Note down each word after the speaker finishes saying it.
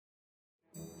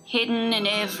Hidden in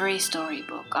every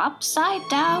storybook, upside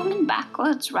down and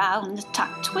backwards round,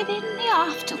 tucked within the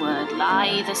afterword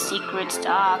lie the secrets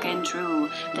dark and true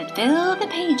that fill the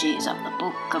pages of the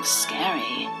Book of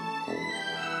Scary.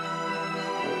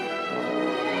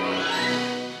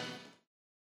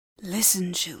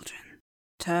 Listen, children.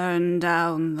 Turn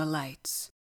down the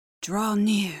lights. Draw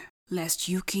near, lest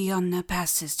Yuki-onna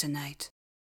passes tonight.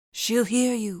 She'll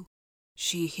hear you.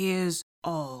 She hears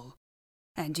all.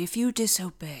 And if you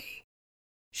disobey,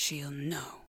 she'll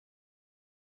know.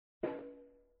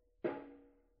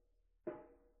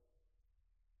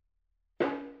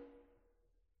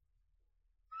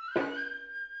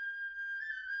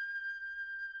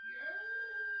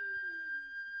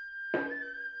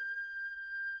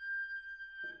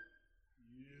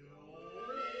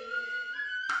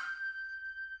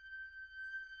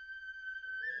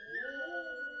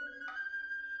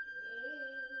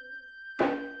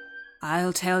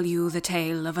 I'll tell you the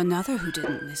tale of another who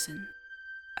didn't listen.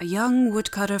 A young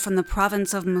woodcutter from the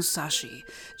province of Musashi,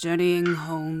 journeying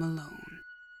home alone.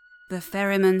 The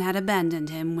ferryman had abandoned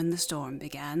him when the storm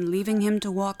began, leaving him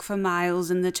to walk for miles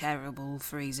in the terrible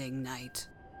freezing night.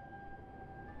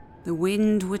 The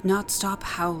wind would not stop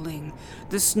howling.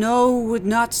 The snow would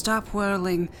not stop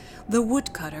whirling. The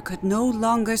woodcutter could no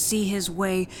longer see his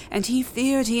way, and he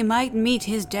feared he might meet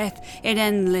his death in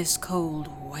endless cold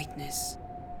whiteness.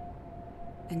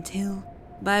 Until,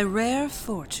 by rare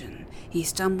fortune, he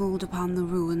stumbled upon the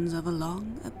ruins of a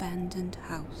long-abandoned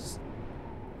house.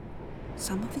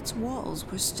 Some of its walls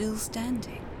were still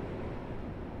standing.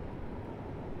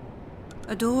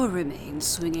 A door remained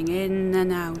swinging in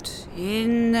and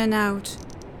out,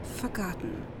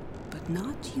 forgotten, but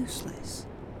not useless.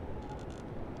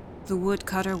 The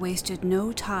woodcutter wasted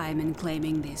no time in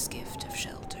claiming this gift of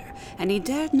shelter, and he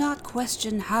dared not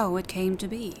question how it came to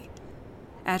be.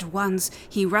 At once,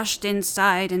 he rushed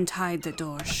inside and tied the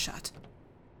door shut.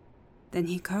 Then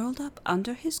he curled up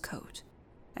under his coat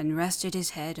and rested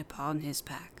his head upon his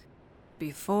pack.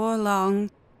 Before long,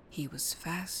 he was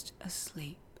fast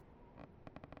asleep.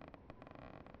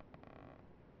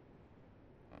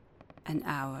 An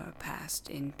hour passed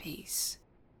in peace.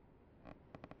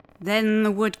 Then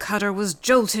the woodcutter was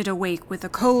jolted awake with a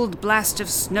cold blast of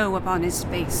snow upon his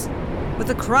face. With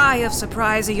a cry of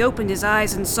surprise, he opened his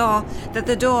eyes and saw that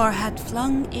the door had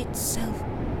flung itself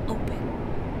open.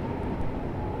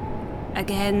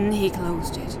 Again he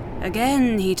closed it.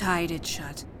 Again he tied it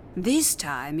shut. This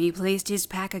time he placed his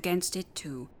pack against it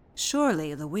too.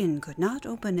 Surely the wind could not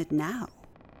open it now.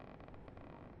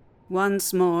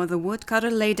 Once more the woodcutter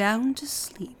lay down to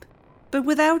sleep. But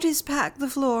without his pack, the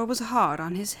floor was hard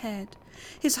on his head.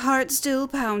 His heart still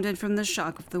pounded from the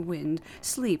shock of the wind.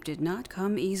 Sleep did not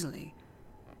come easily.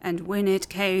 And when it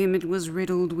came, it was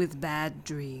riddled with bad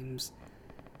dreams.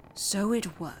 So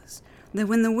it was that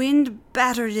when the wind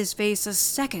battered his face a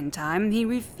second time, he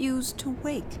refused to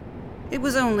wake. It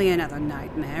was only another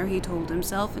nightmare, he told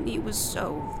himself, and he was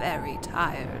so very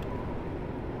tired.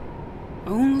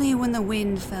 Only when the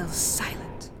wind fell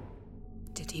silent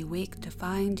did he wake to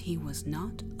find he was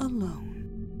not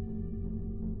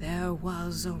alone. There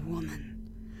was a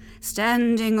woman,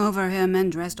 standing over him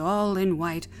and dressed all in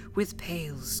white with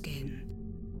pale skin.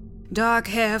 Dark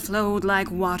hair flowed like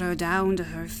water down to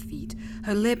her feet.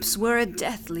 Her lips were a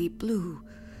deathly blue.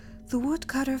 The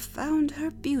woodcutter found her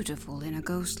beautiful in a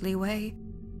ghostly way,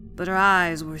 but her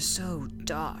eyes were so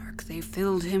dark they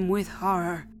filled him with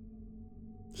horror.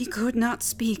 He could not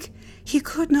speak. He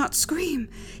could not scream.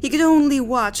 He could only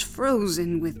watch,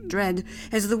 frozen with dread,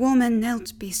 as the woman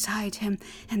knelt beside him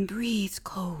and breathed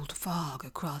cold fog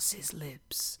across his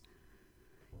lips.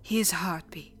 His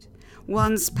heartbeat,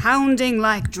 once pounding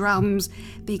like drums,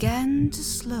 began to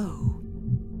slow.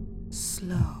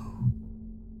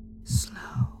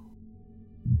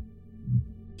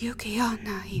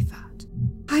 Yuki-onna, he thought.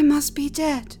 I must be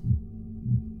dead.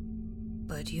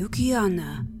 But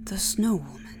Yuki-onna, the snow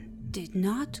woman, did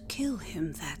not kill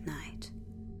him that night.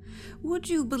 Would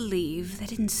you believe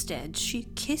that instead she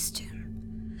kissed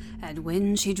him? And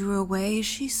when she drew away,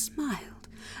 she smiled,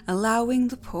 allowing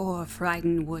the poor,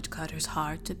 frightened woodcutter's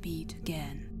heart to beat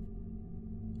again.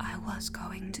 I was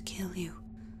going to kill you,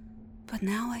 but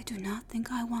now I do not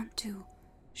think I want to,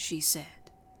 she said.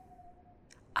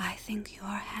 I think you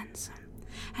are handsome,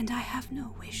 and I have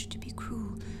no wish to be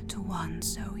cruel to one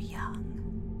so young.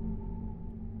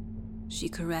 She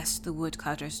caressed the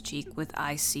woodcutter's cheek with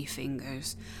icy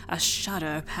fingers. A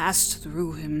shudder passed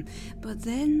through him, but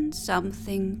then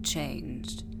something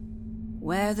changed.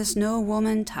 Where the snow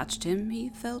woman touched him, he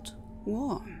felt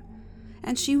warm,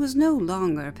 and she was no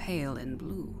longer pale and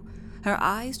blue. Her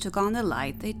eyes took on a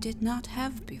light they did not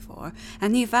have before,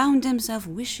 and he found himself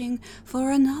wishing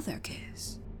for another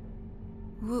kiss.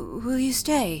 Will you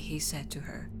stay? He said to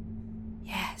her.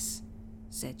 Yes,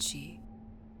 said she.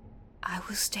 I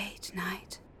will stay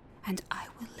tonight, and I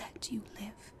will let you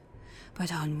live,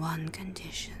 but on one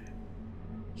condition.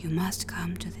 You must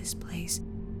come to this place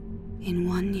in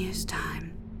 1 year's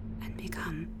time and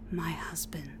become my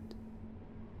husband.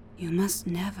 You must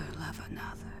never love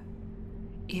another.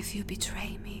 If you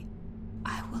betray me,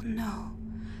 I will know,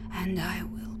 and I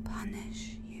will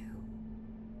punish you.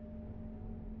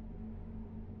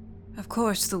 Of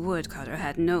course, the woodcutter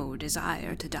had no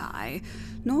desire to die,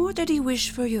 nor did he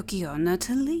wish for Yuki-onna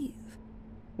to leave.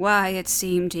 Why, it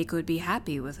seemed he could be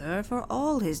happy with her for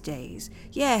all his days.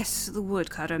 Yes, the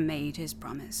woodcutter made his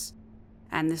promise,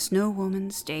 and the Snow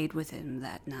Woman stayed with him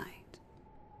that night.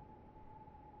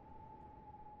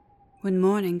 When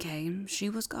morning came, she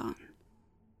was gone.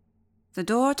 The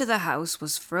door to the house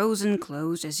was frozen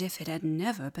closed as if it had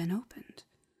never been opened.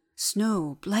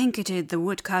 Snow blanketed the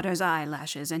woodcutter's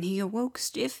eyelashes, and he awoke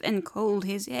stiff and cold,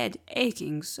 his head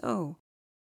aching so.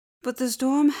 But the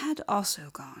storm had also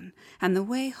gone, and the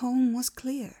way home was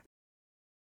clear.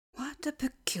 What a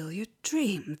peculiar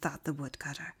dream, thought the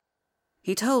woodcutter.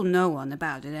 He told no one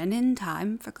about it, and in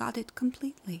time forgot it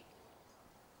completely.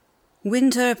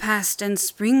 Winter passed and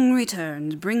spring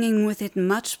returned, bringing with it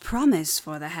much promise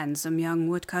for the handsome young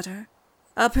woodcutter.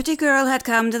 A pretty girl had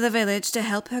come to the village to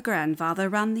help her grandfather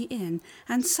run the inn,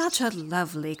 and such a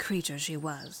lovely creature she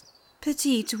was.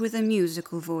 Petite, with a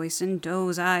musical voice, and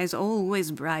doe's eyes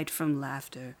always bright from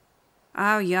laughter.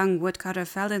 Our young woodcutter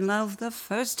fell in love the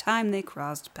first time they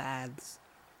crossed paths.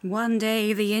 One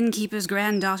day the innkeeper's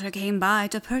granddaughter came by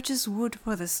to purchase wood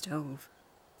for the stove.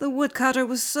 The woodcutter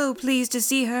was so pleased to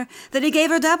see her that he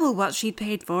gave her double what she'd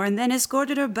paid for, and then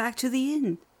escorted her back to the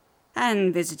inn,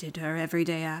 and visited her every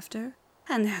day after,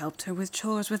 and helped her with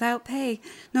chores without pay,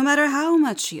 no matter how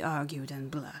much she argued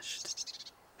and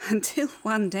blushed. Until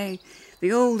one day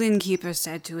the old innkeeper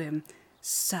said to him,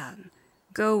 "Son,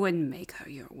 go and make her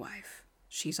your wife.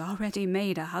 She's already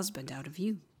made a husband out of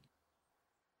you."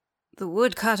 The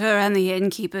woodcutter and the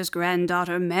innkeeper's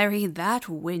granddaughter married that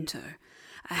winter.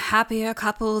 A happier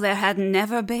couple there had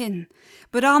never been,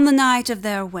 but on the night of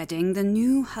their wedding the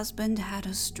new husband had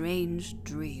a strange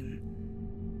dream.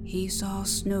 He saw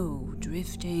snow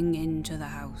drifting into the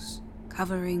house,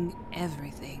 covering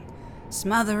everything,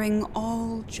 smothering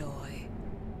all joy.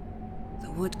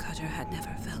 The woodcutter had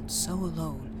never felt so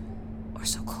alone or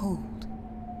so cold,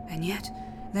 and yet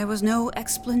there was no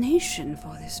explanation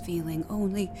for this feeling,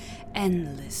 only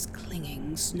endless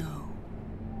clinging snow.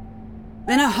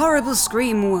 Then a horrible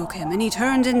scream woke him, and he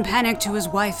turned in panic to his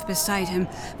wife beside him,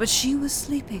 but she was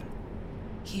sleeping.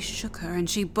 He shook her, and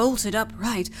she bolted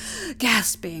upright,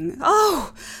 gasping.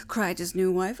 "Oh!" cried his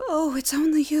new wife. "Oh, it's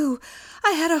only you.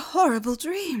 I had a horrible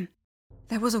dream.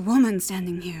 There was a woman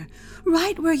standing here,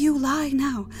 right where you lie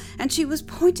now, and she was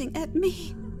pointing at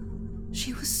me.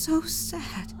 She was so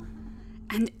sad,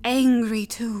 and angry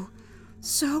too,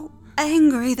 so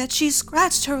angry that she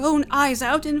scratched her own eyes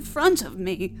out in front of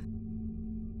me."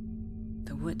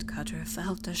 The woodcutter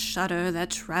felt a shudder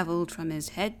that traveled from his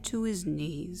head to his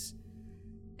knees.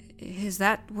 "Is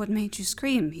that what made you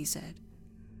scream?" he said.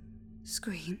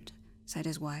 "Screamed?" said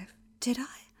his wife. "Did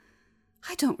I?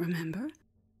 I don't remember.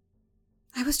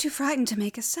 I was too frightened to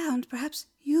make a sound. Perhaps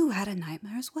you had a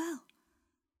nightmare as well."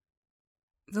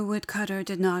 The woodcutter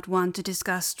did not want to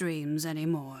discuss dreams any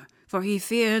more, for he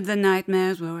feared the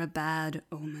nightmares were a bad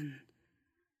omen.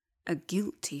 A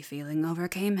guilty feeling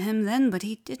overcame him then, but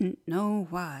he didn't know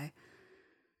why.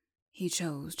 He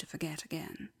chose to forget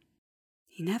again.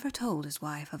 He never told his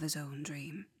wife of his own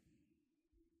dream.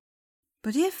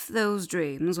 But if those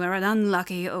dreams were an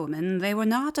unlucky omen, they were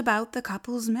not about the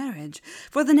couple's marriage,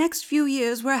 for the next few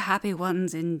years were happy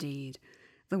ones indeed.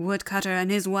 The woodcutter and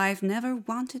his wife never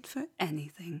wanted for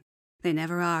anything. They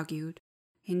never argued.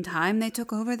 In time they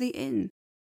took over the inn.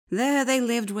 There they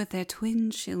lived with their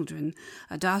twin children,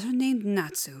 a daughter named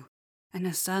Natsu and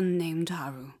a son named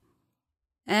Haru.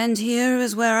 And here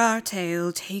is where our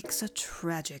tale takes a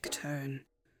tragic turn.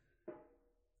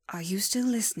 Are you still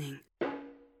listening?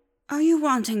 Are you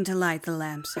wanting to light the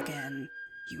lamps again?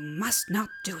 You must not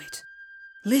do it.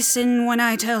 Listen when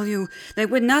I tell you that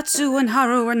when Natsu and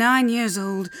Haru were 9 years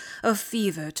old, a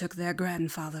fever took their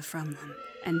grandfather from them,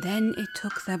 and then it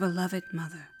took their beloved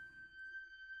mother.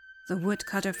 The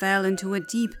woodcutter fell into a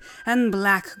deep and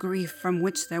black grief from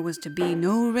which there was to be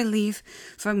no relief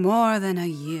for more than a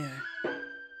year.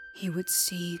 He would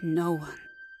see no one.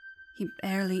 He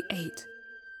barely ate.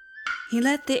 He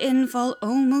let the inn fall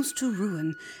almost to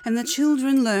ruin, and the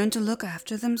children learned to look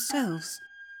after themselves.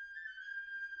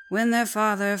 When their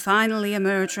father finally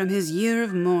emerged from his year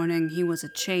of mourning, he was a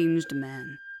changed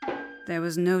man. There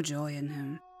was no joy in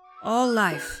him. All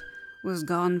life was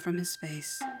gone from his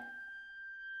face.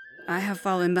 "I have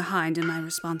fallen behind in my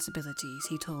responsibilities,"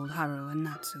 he told Haru and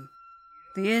Natsu.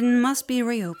 "The inn must be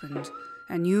reopened,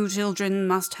 and you children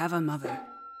must have a mother."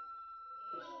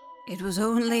 It was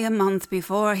only a month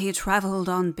before he traveled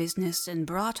on business and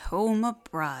brought home a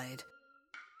bride.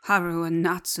 Haru and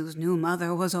Natsu's new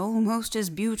mother was almost as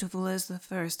beautiful as the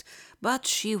first, but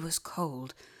she was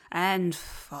cold and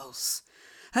false.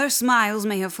 Her smiles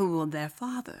may have fooled their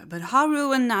father, but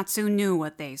Haru and Natsu knew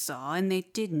what they saw, and they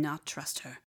did not trust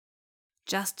her.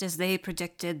 Just as they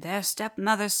predicted, their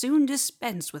stepmother soon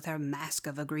dispensed with her mask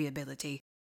of agreeability.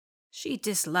 She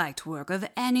disliked work of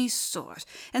any sort,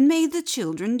 and made the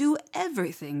children do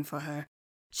everything for her.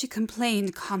 She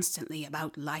complained constantly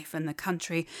about life in the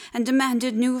country, and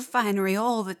demanded new finery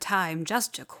all the time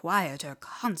just to quiet her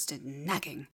constant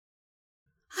nagging.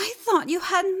 "I thought you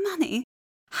had money.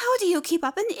 How do you keep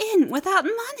up an inn without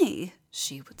money?"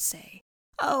 she would say.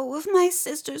 "Oh, if my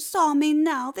sisters saw me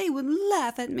now, they would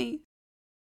laugh at me."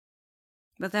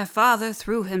 But their father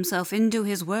threw himself into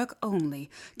his work only,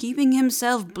 keeping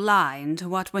himself blind to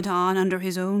what went on under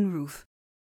his own roof.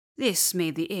 This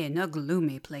made the inn a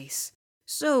gloomy place,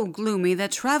 so gloomy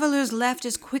that travelers left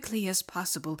as quickly as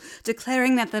possible,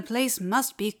 declaring that the place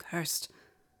must be cursed.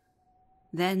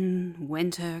 Then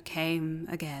winter came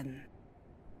again,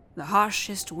 the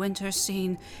harshest winter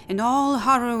seen in all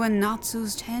Haru and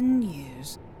Natsu's 10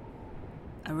 years.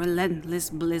 A relentless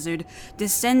blizzard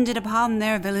descended upon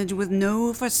their village with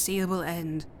no foreseeable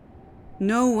end.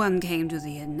 No one came to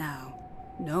the inn now.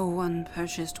 No one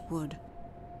purchased wood.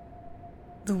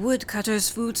 The woodcutter's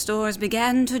food stores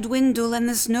began to dwindle, and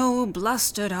the snow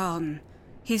blustered on.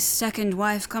 His second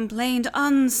wife complained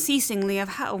unceasingly of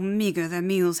how meager their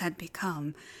meals had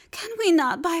become. "Can we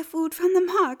not buy food from the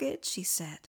market?" she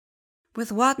said.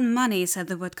 "With what money," said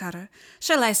the woodcutter,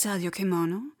 "shall I sell your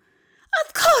kimono?"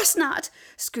 "Of course not,"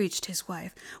 screeched his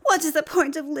wife. "What is the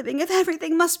point of living if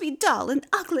everything must be dull and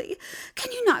ugly?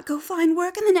 Can you not go find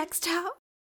work in the next town?"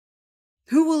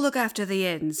 "Who will look after the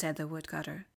inn?" said the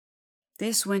woodcutter.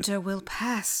 "This winter will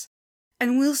pass,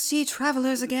 and we'll see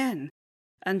travelers again.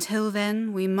 Until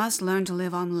then, we must learn to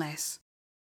live on less."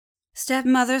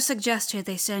 Stepmother suggested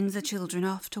they send the children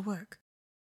off to work.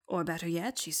 Or better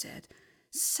yet, she said,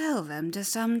 sell them to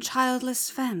some childless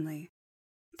family.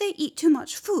 "They eat too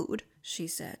much food," she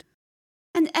said.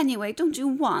 "And anyway, don't you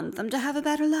want them to have a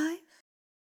better life?"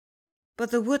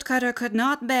 But the woodcutter could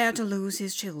not bear to lose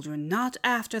his children, not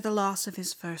after the loss of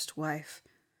his first wife.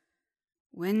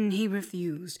 When he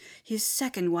refused, his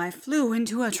second wife flew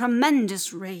into a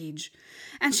tremendous rage,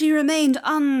 and she remained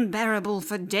unbearable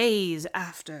for days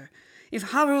after. If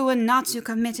Haru and Natsu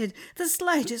committed the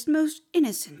slightest, most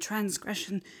innocent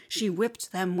transgression, she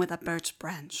whipped them with a birch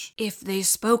branch. If they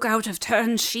spoke out of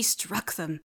turn, she struck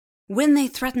them. When they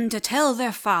threatened to tell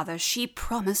their father, she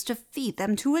promised to feed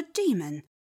them to a demon.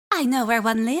 "I know where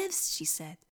one lives," she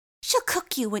said. "She'll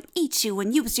cook you and eat you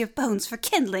and use your bones for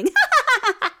kindling."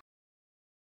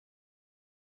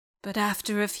 But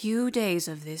after a few days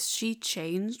of this, she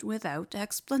changed without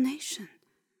explanation.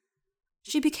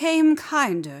 She became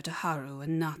kinder to Haru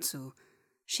and Natsu.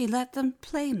 She let them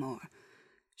play more.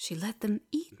 She let them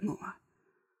eat more.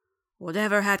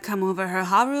 Whatever had come over her,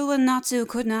 Haru and Natsu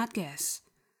could not guess.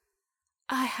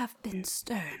 "I have been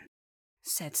stern,"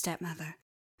 said stepmother,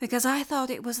 "because I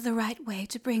thought it was the right way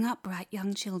to bring up bright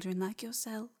young children like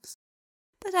yourselves.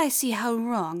 But I see how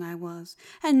wrong I was,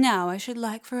 and now I should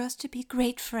like for us to be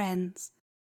great friends."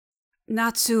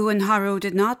 Natsu and Haru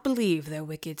did not believe their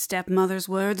wicked stepmother's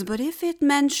words, but if it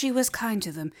meant she was kind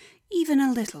to them, even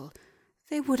a little,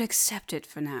 they would accept it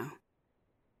for now.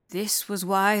 This was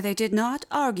why they did not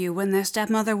argue when their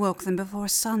stepmother woke them before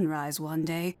sunrise one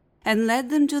day and led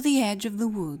them to the edge of the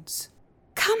woods.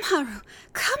 "Come, Haru,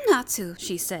 come, Natsu,"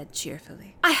 she said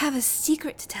cheerfully. "I have a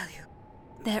secret to tell you.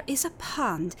 There is a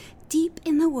pond deep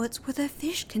in the woods where the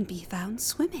fish can be found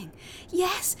swimming.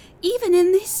 Yes, even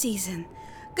in this season.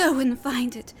 Go and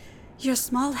find it. Your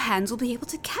small hands will be able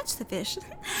to catch the fish,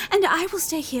 and I will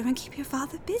stay here and keep your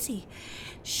father busy.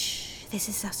 Shh, this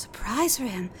is a surprise for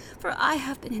him, for I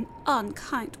have been an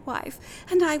unkind wife,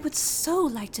 and I would so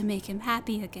like to make him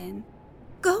happy again.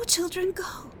 Go, children,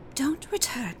 go. Don't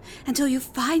return until you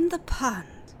find the pond."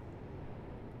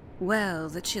 Well,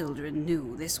 the children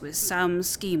knew this was some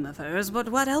scheme of hers, but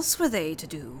what else were they to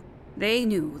do? They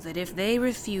knew that if they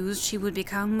refused, she would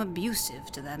become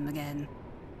abusive to them again.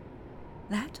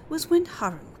 That was when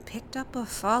Haru picked up a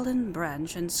fallen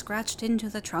branch and scratched into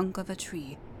the trunk of a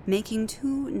tree, making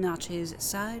 2 notches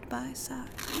side by side.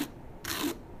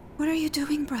 "What are you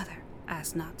doing, brother?"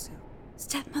 asked Natsu.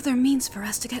 "Stepmother means for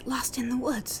us to get lost in the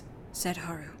woods," said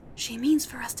Haru. "She means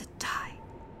for us to die,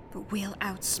 but we'll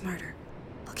outsmart her.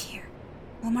 Look here.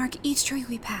 We'll mark each tree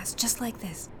we pass, just like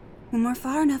this. When we're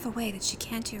far enough away that she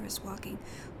can't hear us walking,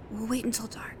 we'll wait until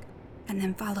dark, and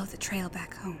then follow the trail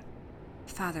back home.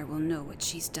 Father will know what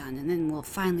she's done, and then we'll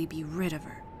finally be rid of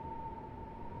her."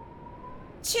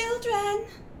 "Children,"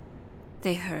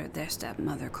 they heard their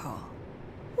stepmother call.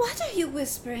 "What are you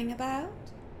whispering about?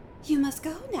 You must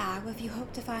go now if you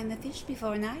hope to find the fish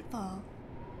before nightfall."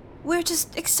 "We're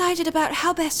just excited about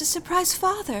how best to surprise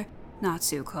Father,"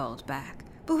 Natsu called back.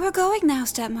 "But we're going now,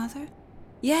 stepmother."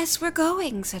 "Yes, we're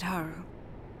going," said Haru.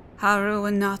 Haru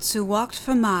and Natsu walked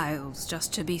for miles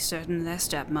just to be certain their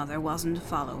stepmother wasn't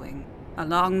following.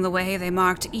 Along the way, they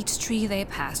marked each tree they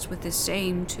passed with the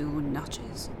same 2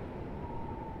 notches.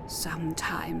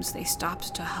 Sometimes they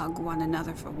stopped to hug one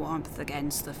another for warmth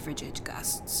against the frigid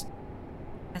gusts.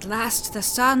 At last, the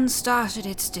sun started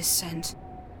its descent,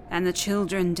 and the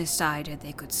children decided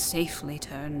they could safely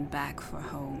turn back for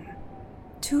home.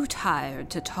 Too tired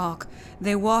to talk,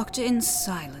 they walked in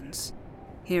silence,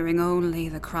 hearing only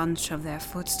the crunch of their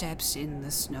footsteps in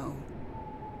the snow.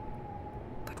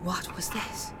 But what was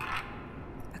this?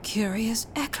 A curious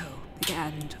echo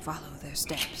began to follow their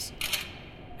steps.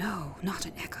 No, not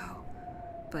an echo,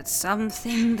 but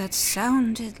something that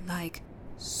sounded like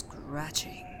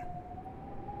scratching.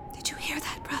 "Did you hear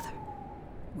that, brother?"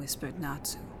 whispered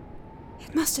Natsu.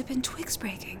 "It must have been twigs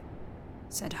breaking,"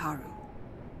 said Haru.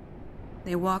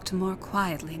 They walked more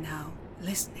quietly now,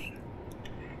 listening.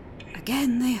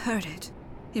 Again they heard it.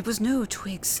 It was no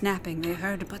twig snapping they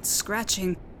heard, but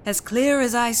scratching, as clear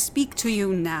as I speak to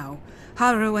you now.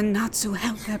 Haru and Natsu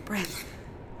held their breath,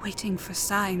 waiting for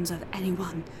signs of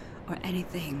anyone or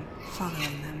anything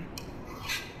following them.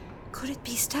 Could it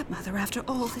be stepmother after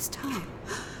all this time?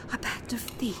 A band of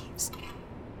thieves?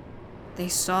 They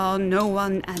saw no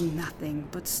one and nothing,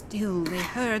 but still they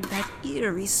heard that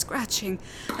eerie scratching,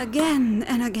 again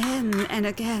and again and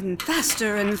again,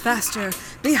 faster and faster,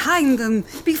 behind them,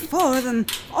 before them,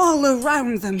 all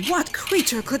around them. What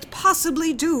creature could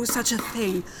possibly do such a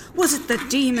thing? Was it the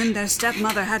demon their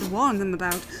stepmother had warned them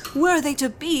about? Were they to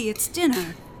be its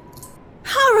dinner?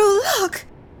 "Haru, look!"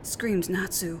 screamed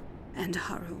Natsu, and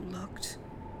Haru looked.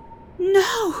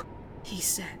 "No!" he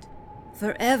said.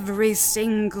 For every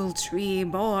single tree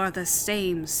bore the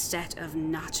same set of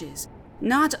notches.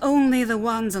 Not only the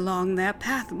ones along their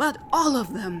path, but all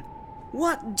of them.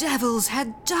 What devils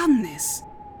had done this?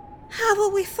 "How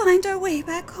will we find our way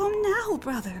back home now,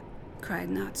 brother?"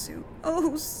 cried Natsu.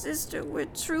 "Oh, sister, we're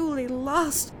truly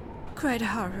lost," cried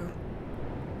Haru.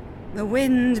 The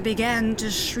wind began to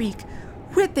shriek,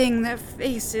 whipping their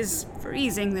faces,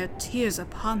 freezing their tears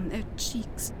upon their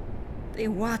cheeks. They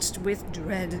watched with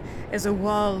dread as a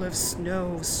wall of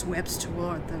snow swept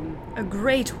toward them, a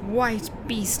great white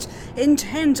beast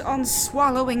intent on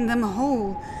swallowing them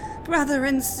whole. Brother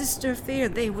and sister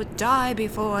feared they would die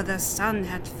before the sun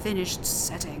had finished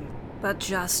setting. But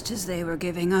just as they were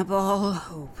giving up all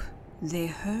hope, they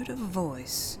heard a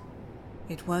voice.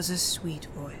 It was a sweet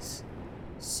voice,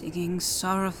 singing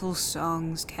sorrowful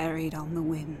songs carried on the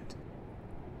wind.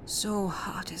 "So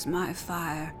hot is my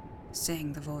fire,"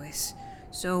 sang the voice,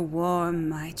 "so warm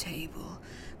my table,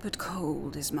 but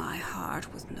cold is my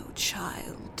heart with no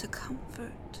child to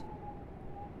comfort."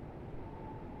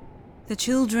 The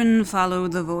children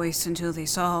followed the voice until they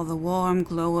saw the warm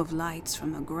glow of lights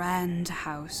from a grand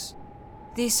house.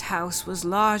 This house was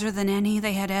larger than any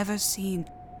they had ever seen,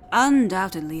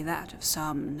 undoubtedly that of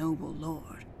some noble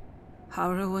lord.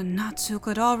 Haru and Natsu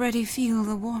could already feel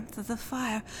the warmth of the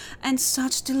fire, and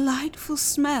such delightful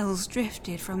smells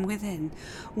drifted from within.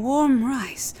 Warm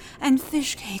rice, and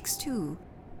fish cakes too.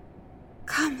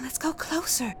 "Come, let's go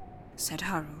closer," said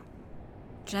Haru.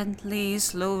 Gently,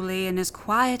 slowly, and as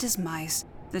quiet as mice,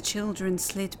 the children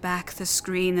slid back the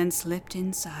screen and slipped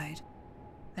inside.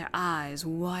 Their eyes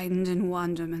widened in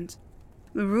wonderment.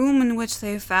 The room in which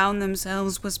they found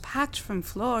themselves was packed from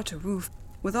floor to roof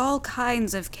with all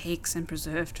kinds of cakes and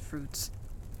preserved fruits.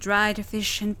 Dried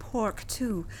fish and pork,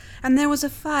 too, and there was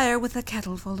a fire with a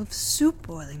kettle full of soup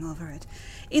boiling over it,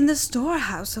 in the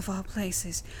storehouse of all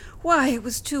places. Why, it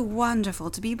was too wonderful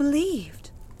to be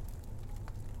believed.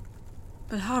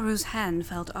 But Haru's hand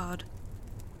felt odd.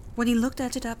 When he looked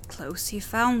at it up close, he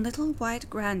found little white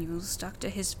granules stuck to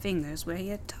his fingers where he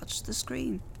had touched the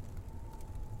screen.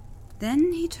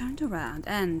 Then he turned around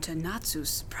and, to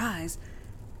Natsu's surprise,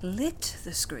 licked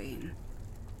the screen.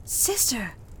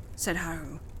 "Sister," said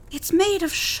Haru, It's made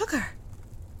of sugar.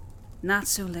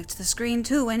 Natsu licked the screen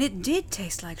too, and it did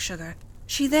taste like sugar.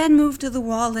 She then moved to the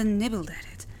wall and nibbled at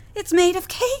it. It's made of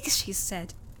cake, she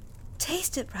said.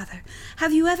 Taste it, brother.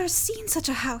 Have you ever seen such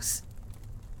a house?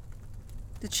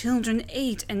 The children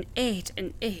ate and ate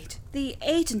and ate. They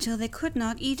ate until they could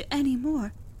not eat any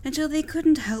more, until they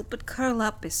couldn't help but curl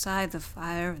up beside the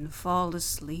fire and fall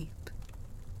asleep.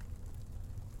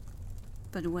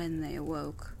 But when they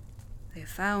awoke, they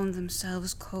found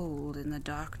themselves cold in the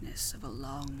darkness of a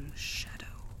long shadow.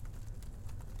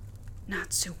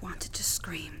 Natsu wanted to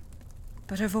scream,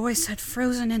 but her voice had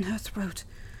frozen in her throat.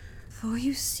 For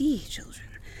you see, children,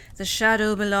 the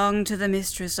shadow belonged to the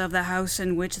mistress of the house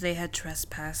in which they had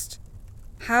trespassed.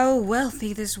 How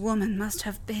wealthy this woman must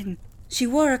have been. She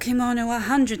wore a kimono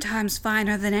 100 times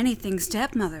finer than anything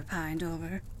stepmother pined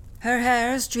over. Her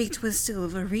hair, streaked with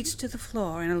silver, reached to the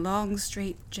floor in a long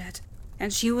straight jet,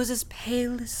 and she was as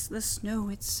pale as the snow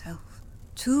itself.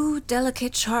 2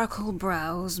 delicate charcoal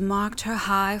brows marked her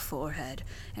high forehead,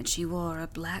 and she wore a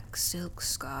black silk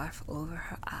scarf over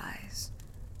her eyes.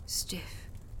 Stiff,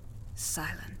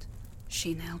 silent,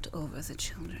 she knelt over the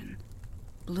children,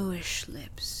 bluish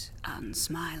lips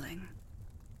unsmiling.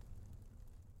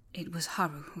 It was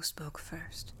Haru who spoke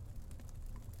first.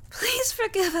 Please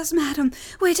forgive us, madam.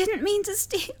 We didn't mean to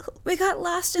steal. We got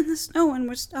lost in the snow and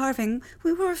were starving.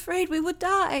 We were afraid we would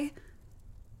die.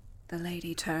 The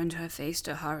lady turned her face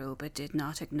to Haru, but did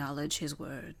not acknowledge his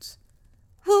words.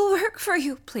 We'll work for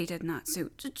you, pleaded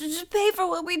Natsu. Just pay for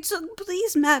what we took.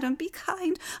 Please, madam, be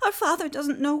kind. Our father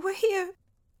doesn't know we're here.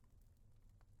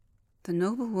 The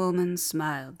noble woman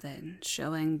smiled then,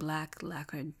 showing black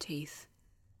lacquered teeth.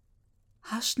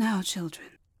 Hush now,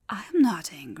 children. I am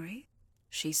not angry,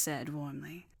 she said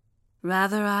warmly.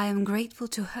 Rather, I am grateful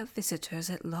to have visitors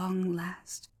at long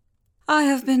last. I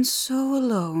have been so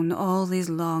alone all these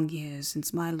long years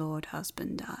since my lord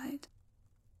husband died.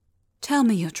 Tell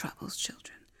me your troubles,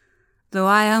 children. Though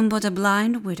I am but a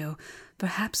blind widow,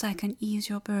 perhaps I can ease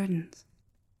your burdens.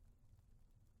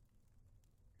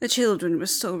 The children were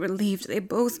so relieved they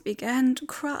both began to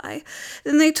cry.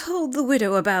 Then they told the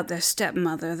widow about their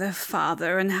stepmother, their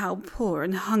father, and how poor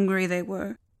and hungry they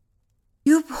were.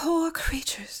 You poor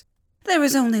creatures! There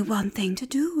is only one thing to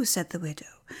do, said the widow.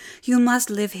 You must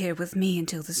live here with me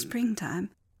until the springtime.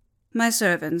 My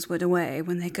servants went away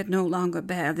when they could no longer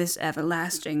bear this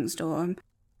everlasting storm.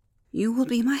 You will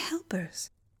be my helpers.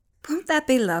 Won't that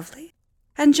be lovely?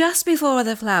 And just before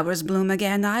the flowers bloom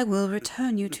again, I will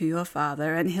return you to your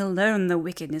father, and he'll learn the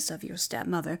wickedness of your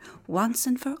stepmother once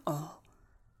and for all.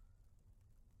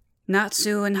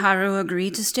 Natsu and Haru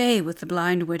agreed to stay with the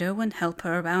blind widow and help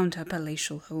her around her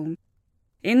palatial home.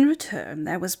 In return,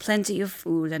 there was plenty of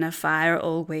food and a fire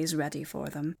always ready for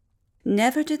them.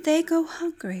 Never did they go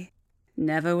hungry.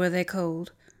 Never were they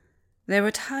cold. There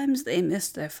were times they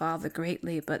missed their father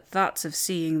greatly, but thoughts of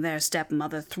seeing their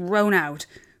stepmother thrown out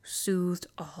soothed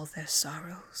all their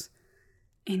sorrows.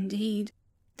 Indeed,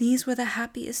 these were the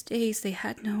happiest days they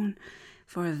had known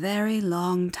for a very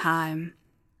long time.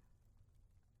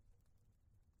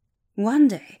 One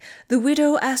day, the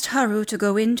widow asked Haru to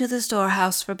go into the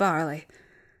storehouse for barley.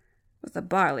 But the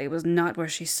barley was not where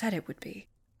she said it would be,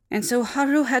 and so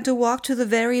Haru had to walk to the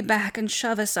very back and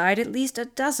shove aside at least a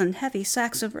dozen heavy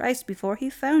sacks of rice before he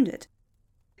found it.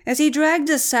 As he dragged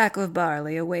a sack of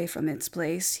barley away from its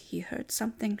place, he heard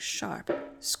something sharp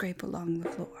scrape along the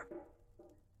floor.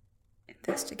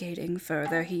 Investigating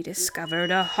further, he discovered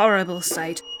a horrible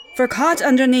sight, for caught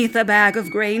underneath a bag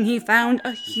of grain he found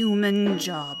a human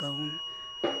jawbone.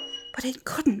 But it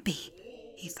couldn't be,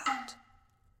 he thought.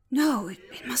 No, it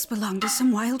must belong to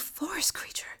some wild forest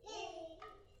creature.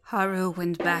 Haru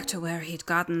went back to where he'd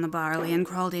gotten the barley and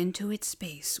crawled into its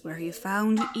space, where he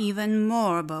found even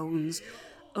more bones.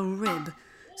 A rib,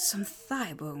 some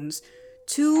thigh bones,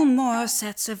 2 more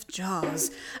sets of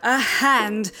jaws, a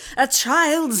hand, a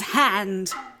child's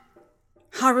hand.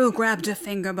 Haru grabbed a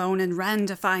finger bone and ran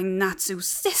to find Natsu.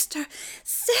 Sister,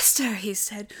 he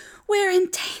said, we're in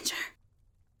danger.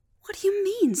 What do you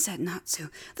mean, said Natsu.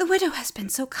 The widow has been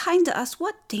so kind to us.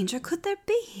 What danger could there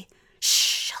be?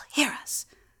 Shh, she'll hear us,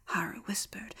 Haru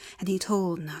whispered, and he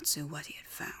told Natsu what he had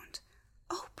found.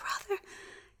 Oh, brother,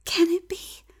 can it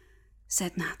be?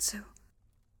 Said Natsu.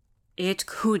 It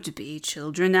could be,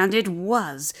 children, and it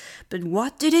was. But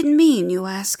what did it mean, you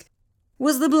ask?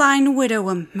 Was the blind widow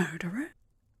a murderer?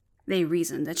 They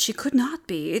reasoned that she could not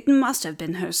be. It must have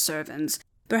been her servants.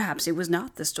 Perhaps it was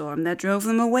not the storm that drove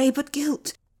them away, but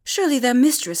guilt. Surely their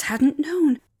mistress hadn't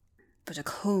known. But a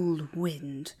cold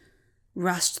wind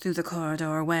rushed through the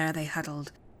corridor where they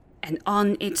huddled, and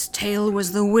on its tail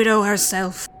was the widow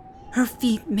herself. Her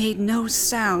feet made no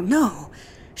sound. No,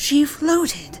 she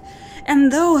floated,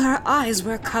 and though her eyes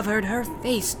were covered, her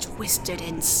face twisted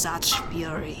in such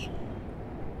fury.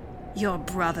 "Your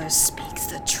brother speaks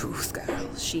the truth,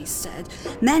 girl," she said.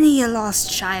 "Many a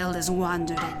lost child has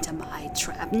wandered into my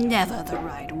trap, never the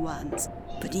right ones.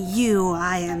 But you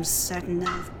I am certain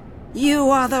of. You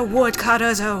are the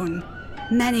woodcutter's own.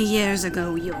 Many years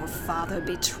ago your father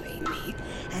betrayed me,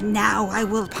 and now I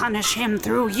will punish him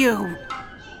through you."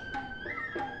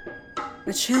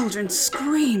 The children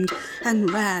screamed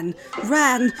and ran,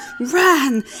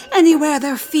 anywhere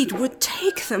their feet would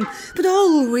take them, but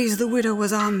always the widow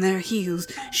was on their heels.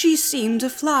 She seemed to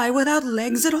fly without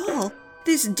legs at all.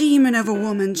 This demon of a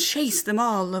woman chased them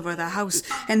all over the house,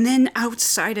 and then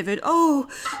outside of it, oh,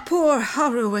 poor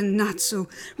Haru and Natsu,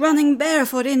 running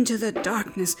barefoot into the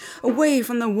darkness, away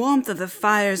from the warmth of the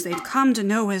fires they'd come to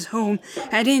know as home,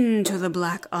 and into the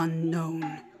black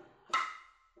unknown.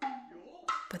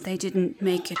 But they didn't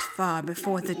make it far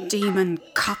before the demon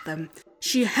caught them.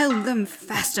 She held them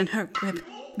fast in her grip,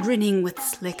 grinning with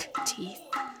slick teeth.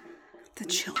 The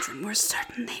children were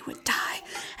certain they would die,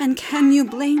 and can you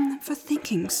blame them for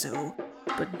thinking so?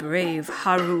 But brave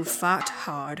Haru fought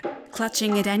hard,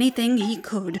 clutching at anything he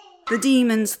could. The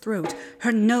demon's throat,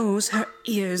 her nose, her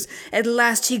ears. At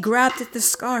last he grabbed at the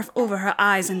scarf over her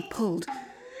eyes and pulled,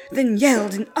 then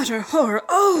yelled in utter horror,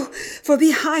 "Oh!" For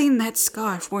behind that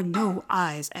scarf were no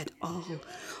eyes at all,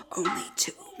 only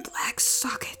two black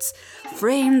sockets,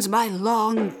 framed by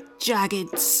long,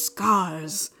 jagged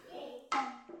scars.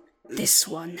 "This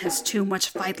one has too much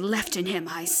fight left in him,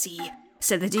 I see,"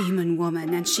 said the demon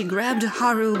woman, and she grabbed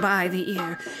Haru by the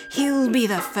ear. "He'll be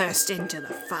the first into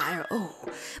the fire. Oh,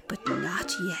 but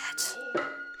not yet.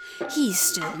 He's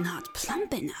still not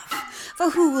plump enough, for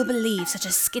who will believe such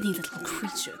a skinny little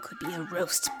creature could be a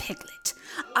roast piglet?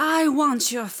 I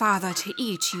want your father to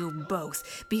eat you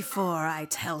both before I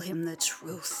tell him the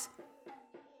truth."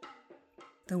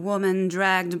 The woman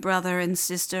dragged brother and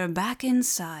sister back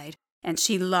inside, and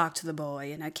she locked the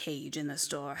boy in a cage in the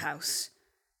storehouse.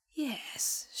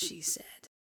 "Yes," she said,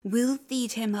 "we'll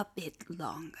feed him a bit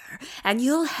longer, and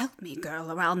you'll help me,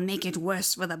 girl, or I'll make it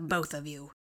worse for the both of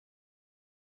you."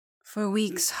 For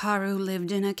weeks Haru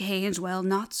lived in a cage while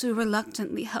Natsu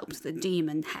reluctantly helped the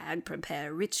demon hag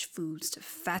prepare rich foods to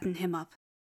fatten him up.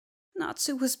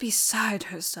 Natsu was beside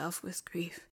herself with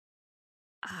grief.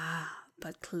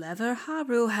 But clever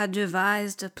Haru had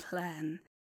devised a plan.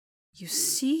 You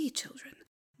see, children,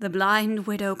 the blind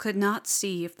widow could not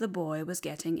see if the boy was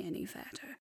getting any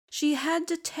fatter. She had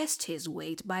to test his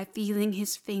weight by feeling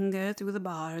his finger through the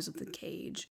bars of the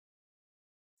cage.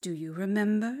 Do you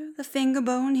remember the finger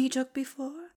bone he took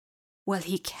before? Well,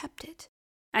 he kept it,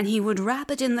 and he would wrap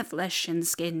it in the flesh and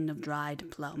skin of dried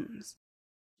plums.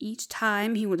 Each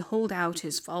time he would hold out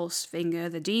his false finger,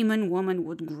 the demon woman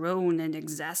would groan in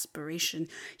exasperation.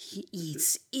 He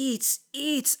eats,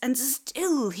 and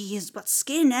still he is but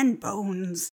skin and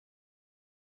bones.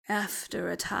 After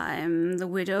a time, the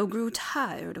widow grew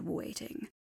tired of waiting.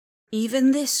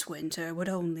 Even this winter would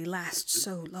only last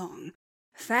so long.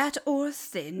 Fat or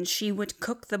thin, she would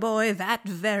cook the boy that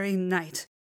very night.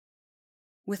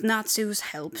 With Natsu's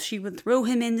help, she would throw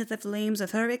him into the flames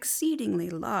of her exceedingly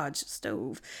large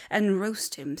stove and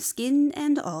roast him, skin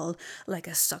and all, like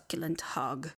a succulent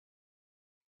hog.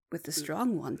 With the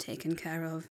strong one taken care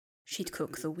of, she'd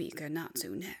cook the weaker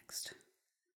Natsu next.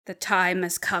 "The time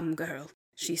has come, girl,"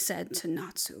 she said to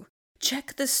Natsu.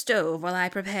 "Check the stove while I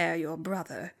prepare your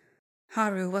brother."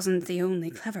 Haru wasn't the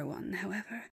only clever one,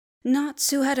 however.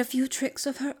 Natsu had a few tricks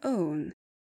of her own.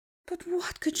 But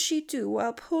what could she do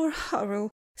while poor Haru,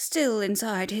 still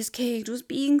inside his cage, was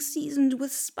being seasoned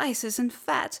with spices and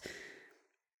fat?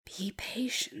 "Be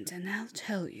patient, and I'll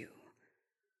tell you."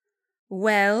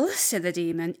 "Well," said the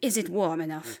demon, "is it warm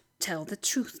enough? Tell the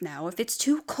truth now. If it's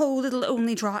too cold, it'll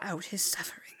only draw out his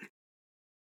suffering."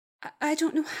 I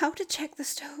don't know how to check the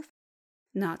stove,"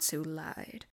 Natsu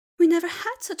lied. "We never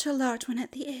had such a large one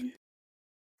at the inn."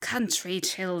 "Country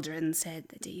children," said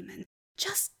the demon.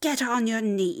 "Just get on your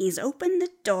knees, open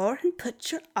the door, and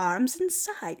put your arms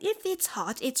inside. If it's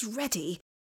hot, it's ready."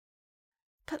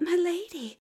 "But my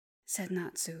lady," said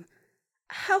Natsu,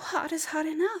 "how hot is hot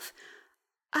enough?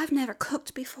 I've never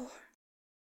cooked before."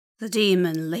 The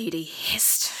demon lady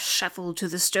hissed, shuffled to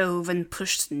the stove, and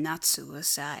pushed Natsu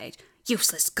aside.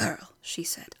 "Useless girl," she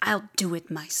said. "I'll do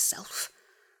it myself."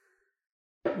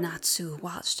 Natsu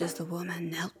watched as the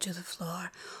woman knelt to the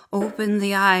floor, opened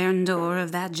the iron door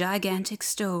of that gigantic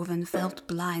stove, and felt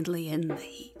blindly in the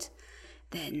heat.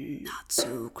 Then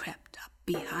Natsu crept up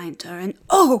behind her and,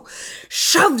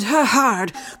 shoved her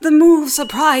hard. The move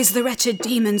surprised the wretched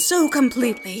demon so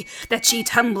completely that she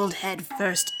tumbled head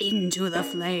first into the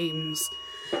flames.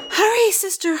 "Hurry,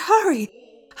 sister, hurry!"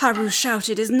 Haru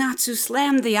shouted as Natsu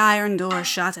slammed the iron door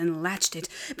shut and latched it,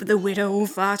 but the widow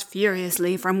fought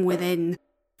furiously from within.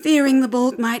 Fearing the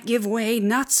bolt might give way,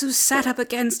 Natsu sat up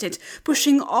against it,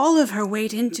 pushing all of her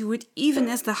weight into it even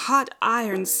as the hot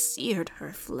iron seared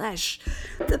her flesh.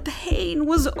 The pain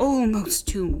was almost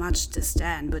too much to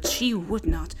stand, but she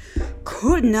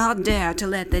could not dare to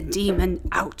let the demon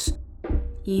out.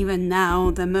 Even now,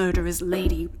 the murderous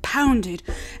lady pounded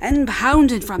and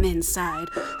pounded from inside,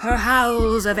 her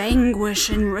howls of anguish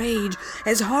and rage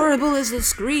as horrible as the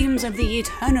screams of the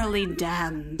eternally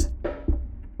damned.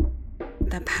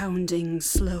 The pounding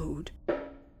slowed,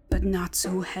 but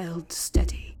Natsu held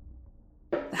steady.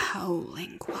 The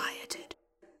howling quieted,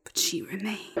 but she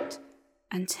remained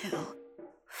until,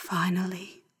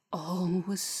 finally, all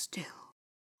was still.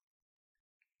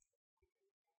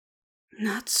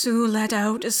 Natsu let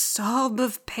out a sob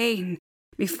of pain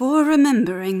before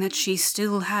remembering that she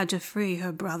still had to free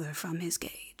her brother from his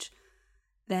cage.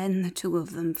 Then the two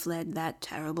of them fled that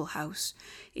terrible house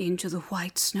into the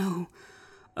white snow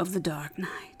of the dark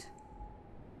night.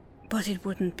 But it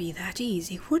wouldn't be that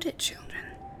easy, would it,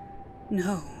 children?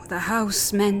 No, the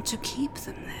house meant to keep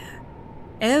them there.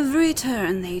 Every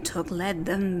turn they took led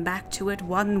them back to it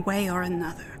one way or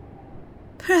another.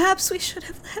 "Perhaps we should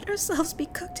have let ourselves be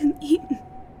cooked and eaten,"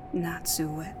 Natsu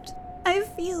wept. "I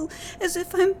feel as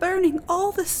if I'm burning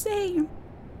all the same."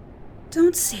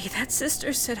 "Don't say that,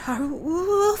 sister," said Haru.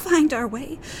 "We'll find our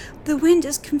way. The wind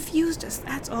has confused us,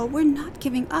 that's all. We're not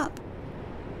giving up."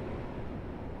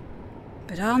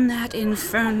 But on that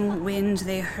infernal wind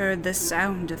they heard the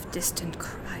sound of distant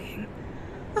crying.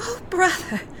 "Oh,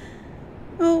 brother!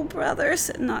 Oh, brother,"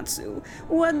 said Natsu.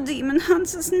 "What demon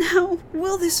hunts us now?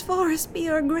 Will this forest be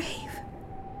our grave?"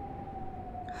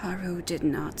 Haru did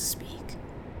not speak.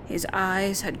 His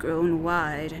eyes had grown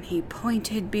wide, and he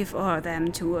pointed before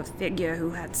them to a figure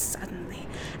who had suddenly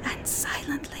and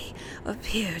silently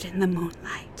appeared in the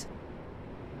moonlight.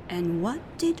 And what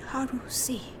did Haru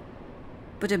see?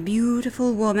 But a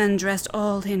beautiful woman dressed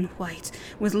all in white,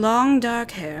 with long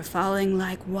dark hair falling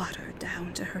like water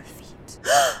down to her feet.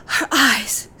 "Her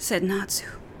eyes," said Natsu,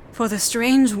 for the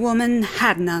strange woman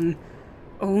had none,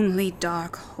 only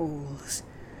dark holes.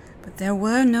 But there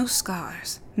were no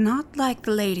scars, not like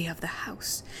the lady of the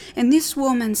house, and this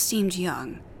woman seemed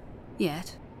young,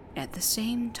 yet, at the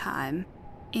same time,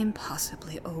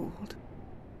 impossibly old.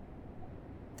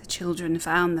 The children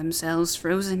found themselves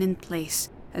frozen in place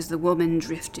as the woman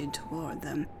drifted toward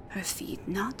them, her feet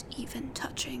not even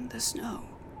touching the snow.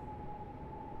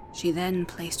 She then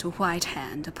placed a white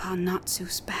hand upon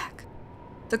Natsu's back.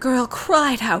 The girl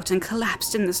cried out and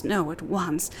collapsed in the snow at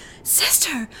once.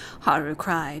 "Sister!" Haru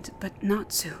cried, but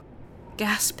Natsu,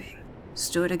 gasping,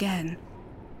 stood again.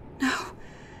 "No,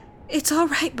 it's all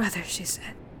right, brother," she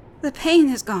said. "The pain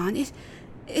is gone.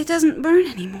 It doesn't burn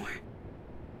anymore."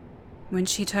 When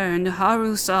she turned,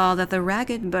 Haru saw that the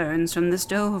ragged burns from the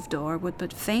stove door were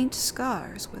but faint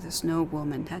scars where the snow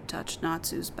woman had touched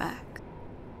Natsu's back.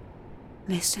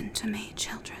 "Listen to me,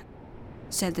 children,"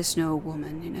 said the snow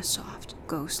woman in a soft,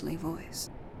 ghostly voice.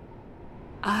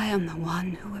 "I am the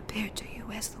one who appeared to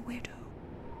you as the widow.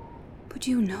 But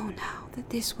you know now that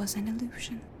this was an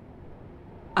illusion.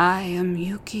 I am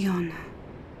Yuki-onna,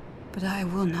 but I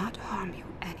will not harm you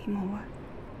anymore.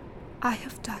 I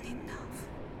have done enough.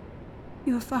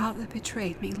 Your father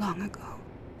betrayed me long ago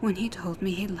when he told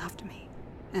me he loved me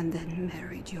and then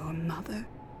married your mother.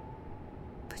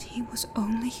 But he was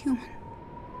only human.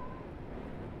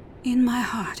 In my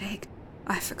heartache,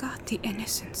 I forgot the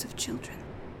innocence of children.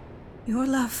 Your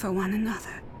love for one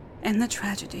another and the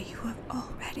tragedy you have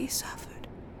already suffered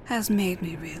has made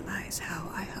me realize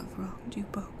how I have wronged you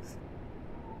both.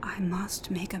 I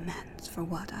must make amends for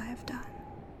what I have done."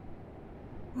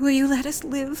 "Will you let us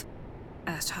live?"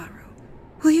 asked Haru.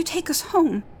 "Will you take us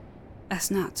home?"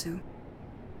 asked Natsu.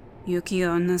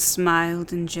 Yuki-onna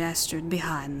smiled and gestured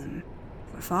behind them.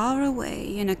 For far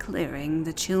away in a clearing,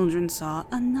 the children saw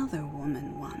another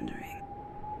woman wandering.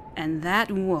 And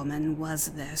that woman was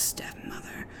their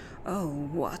stepmother. Oh,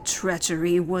 what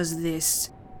treachery was this!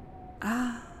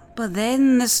 But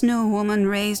then the snow woman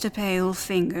raised a pale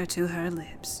finger to her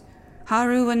lips.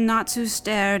 Haru and Natsu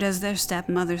stared as their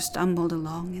stepmother stumbled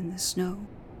along in the snow,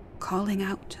 calling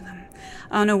out to them,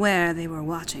 unaware they were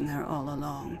watching her all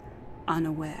along,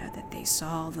 unaware that they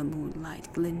saw the moonlight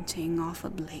glinting off a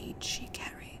blade she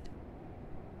carried.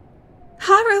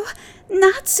 "Haru!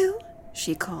 Natsu!"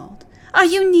 she called. Are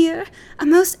you near? A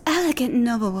most elegant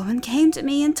noblewoman came to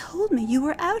me and told me you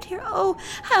were out here. Oh,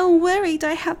 how worried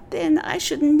I have been. I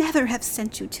should never have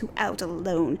sent you two out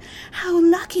alone. How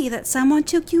lucky that someone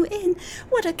took you in.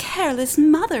 What a careless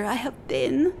mother I have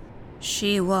been."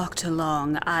 She walked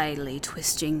along, idly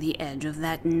twisting the edge of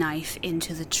that knife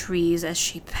into the trees as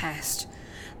she passed.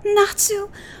 "Natsu,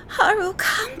 Haru,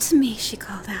 come to me," she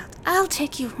called out. "I'll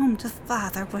take you home to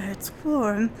father where it's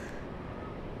warm."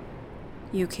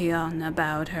 Yuki-onna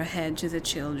bowed her head to the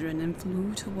children and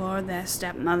flew toward their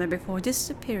stepmother before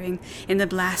disappearing in the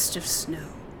blast of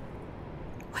snow.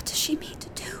 "What does she mean to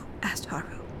do?" asked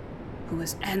Haru, who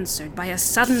was answered by a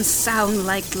sudden sound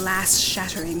like glass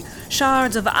shattering.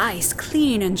 Shards of ice,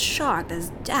 clean and sharp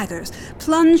as daggers,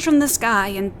 plunged from the sky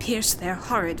and pierced their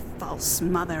horrid false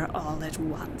mother all at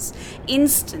once.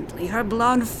 Instantly her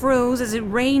blood froze as it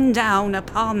rained down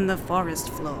upon the forest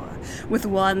floor. With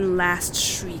one last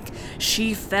shriek,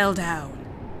 she fell down,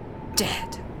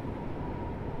 dead.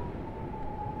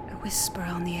 A whisper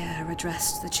on the air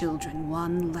addressed the children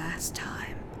one last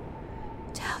time.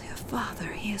 "Tell your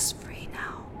father he is free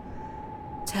now.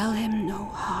 Tell him no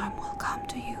harm will come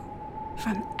to you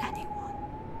from anyone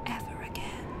ever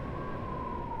again."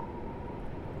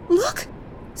 "Look!"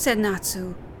 said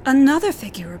Natsu. Another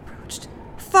figure approached.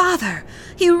 "Father!"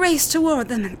 He raced toward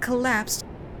them and collapsed.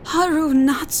 "Haru,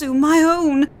 Natsu, my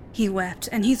own!" He wept,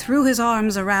 and he threw his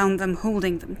arms around them,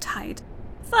 holding them tight.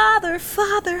 "Father,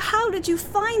 father, how did you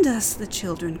find us?" the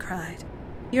children cried.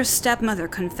 "Your stepmother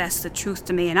confessed the truth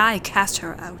to me, and I cast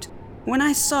her out. When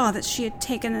I saw that she had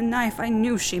taken a knife, I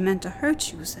knew she meant to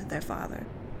hurt you," said their father.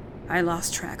 "I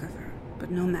lost track of her, but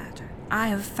no matter. I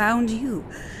have found you.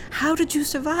 How did you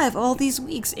survive all these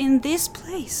weeks in this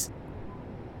place?"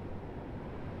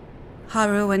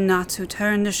 Haru and Natsu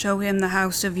turned to show him the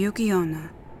house of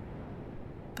Yuki-onna,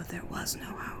 but there was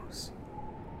no house.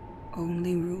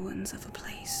 Only ruins of a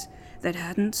place that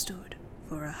hadn't stood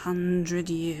for 100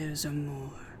 years or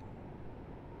more.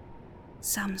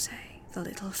 Some say the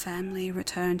little family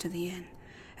returned to the inn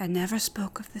and never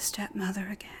spoke of the stepmother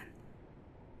again.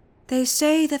 They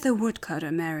say that the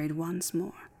woodcutter married once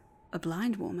more, a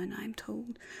blind woman, I'm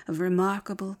told, of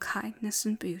remarkable kindness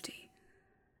and beauty.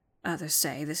 Others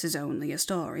say this is only a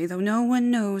story, though no one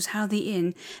knows how the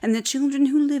inn and the children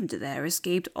who lived there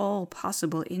escaped all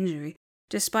possible injury,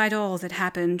 despite all that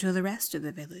happened to the rest of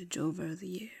the village over the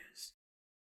years.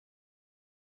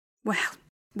 Well,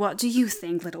 what do you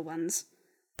think, little ones?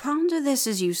 Ponder this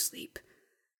as you sleep.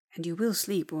 And you will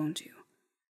sleep, won't you?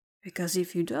 Because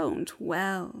if you don't,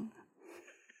 well...